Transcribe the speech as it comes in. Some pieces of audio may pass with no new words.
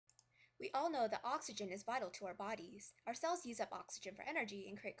We all know that oxygen is vital to our bodies. Our cells use up oxygen for energy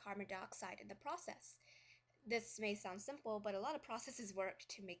and create carbon dioxide in the process. This may sound simple, but a lot of processes work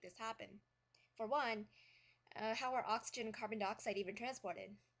to make this happen. For one, how are oxygen and carbon dioxide even transported?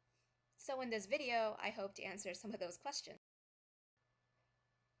 So in this video, I hope to answer some of those questions.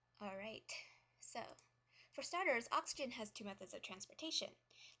 Alright, so for starters, oxygen has two methods of transportation.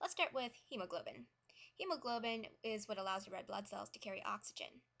 Let's start with hemoglobin. Hemoglobin is what allows your red blood cells to carry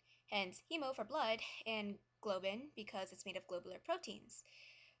oxygen. Hence, hemo for blood and globin because it's made of globular proteins.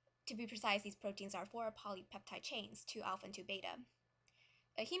 To be precise, these proteins are 4 polypeptide chains, 2 alpha and 2 beta.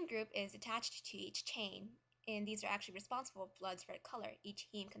 A heme group is attached to each chain, and these are actually responsible for blood's red color. Each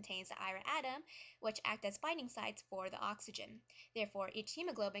heme contains the iron atom, which act as binding sites for the oxygen. Therefore, each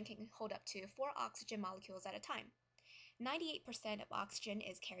hemoglobin can hold up to 4 oxygen molecules at a time. 98% of oxygen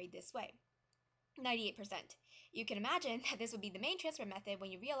is carried this way. 98%. You can imagine that this would be the main transfer method when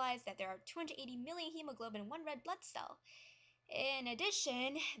you realize that there are 280 million hemoglobin in one red blood cell. In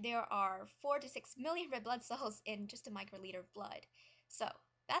addition, there are 4 to 6 million red blood cells in just a microliter of blood. So,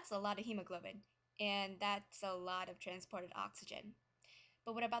 that's a lot of hemoglobin, and that's a lot of transported oxygen.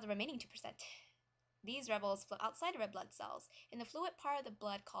 But what about the remaining 2%? These rebels flow outside of red blood cells, in the fluid part of the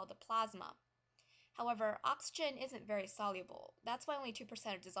blood called the plasma. However, oxygen isn't very soluble. That's why only 2%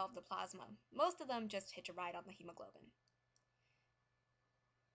 are dissolved in the plasma. Most of them just hitch a ride on the hemoglobin.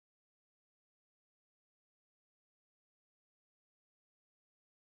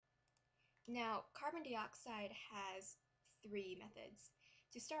 Now, carbon dioxide has 3 methods.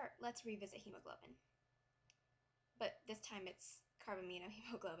 To start, let's revisit hemoglobin. But this time it's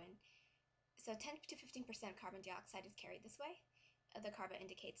carbaminohemoglobin. So 10 to 15% carbon dioxide is carried this way. The carbon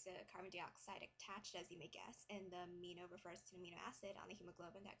indicates the carbon dioxide attached, as you may guess, and the amino refers to the amino acid on the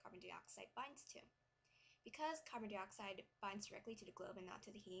hemoglobin that carbon dioxide binds to. Because carbon dioxide binds directly to the globin, not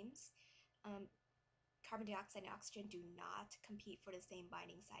to the hemes, carbon dioxide and oxygen do not compete for the same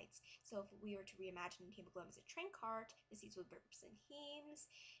binding sites. So if we were to reimagine hemoglobin as a train cart, the seats would represent hemes,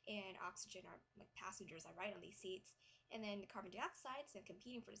 and oxygen are like passengers that ride on these seats. And then carbon dioxide, instead of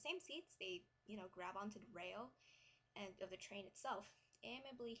competing for the same seats, they grab onto the rail and of the train itself,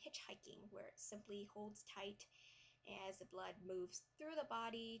 amiably hitchhiking, where it simply holds tight as the blood moves through the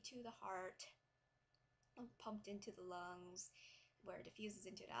body to the heart, pumped into the lungs, where it diffuses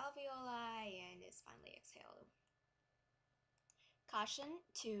into the alveoli and is finally exhaled. Caution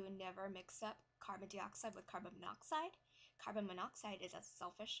to never mix up carbon dioxide with carbon monoxide. Carbon monoxide is a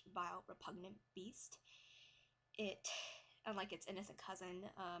selfish, vile, repugnant beast. Unlike its innocent cousin,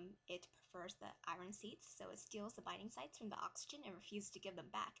 it prefers the iron seats, so it steals the binding sites from the oxygen and refuses to give them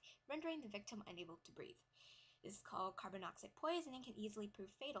back, rendering the victim unable to breathe. This is called carbon monoxide poisoning and can easily prove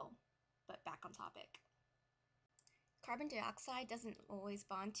fatal. But back on topic. Carbon dioxide doesn't always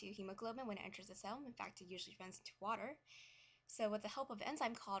bond to hemoglobin when it enters the cell. In fact, it usually runs into water. So with the help of an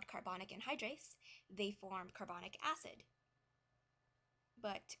enzyme called carbonic anhydrase, they form carbonic acid.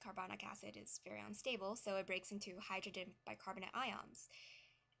 But carbonic acid is very unstable, so it breaks into hydrogen bicarbonate ions.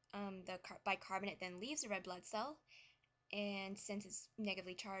 The bicarbonate then leaves the red blood cell, and since it's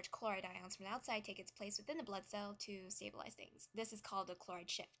negatively charged, chloride ions from the outside take its place within the blood cell to stabilize things. This is called the chloride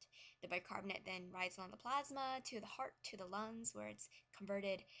shift. The bicarbonate then rides along the plasma to the heart, to the lungs, where it's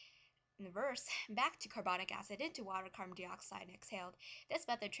converted in reverse back to carbonic acid into water, carbon dioxide, and exhaled. This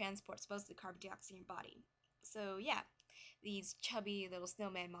method transports most of the carbon dioxide in your body. So yeah, these chubby little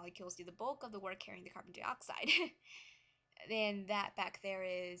snowman molecules do the bulk of the work carrying the carbon dioxide. Then that back there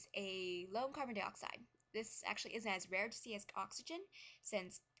is a lone carbon dioxide. This actually isn't as rare to see as oxygen,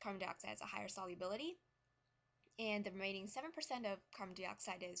 since carbon dioxide has a higher solubility, and the remaining 7% of carbon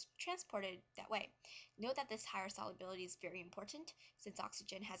dioxide is transported that way. Note that this higher solubility is very important, since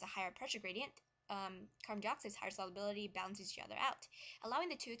oxygen has a higher pressure gradient. Carbon dioxide's higher solubility balances each other out, allowing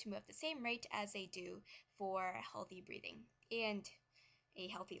the two to move at the same rate as they do for healthy breathing, and a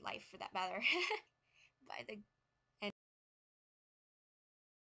healthy life for that matter. By the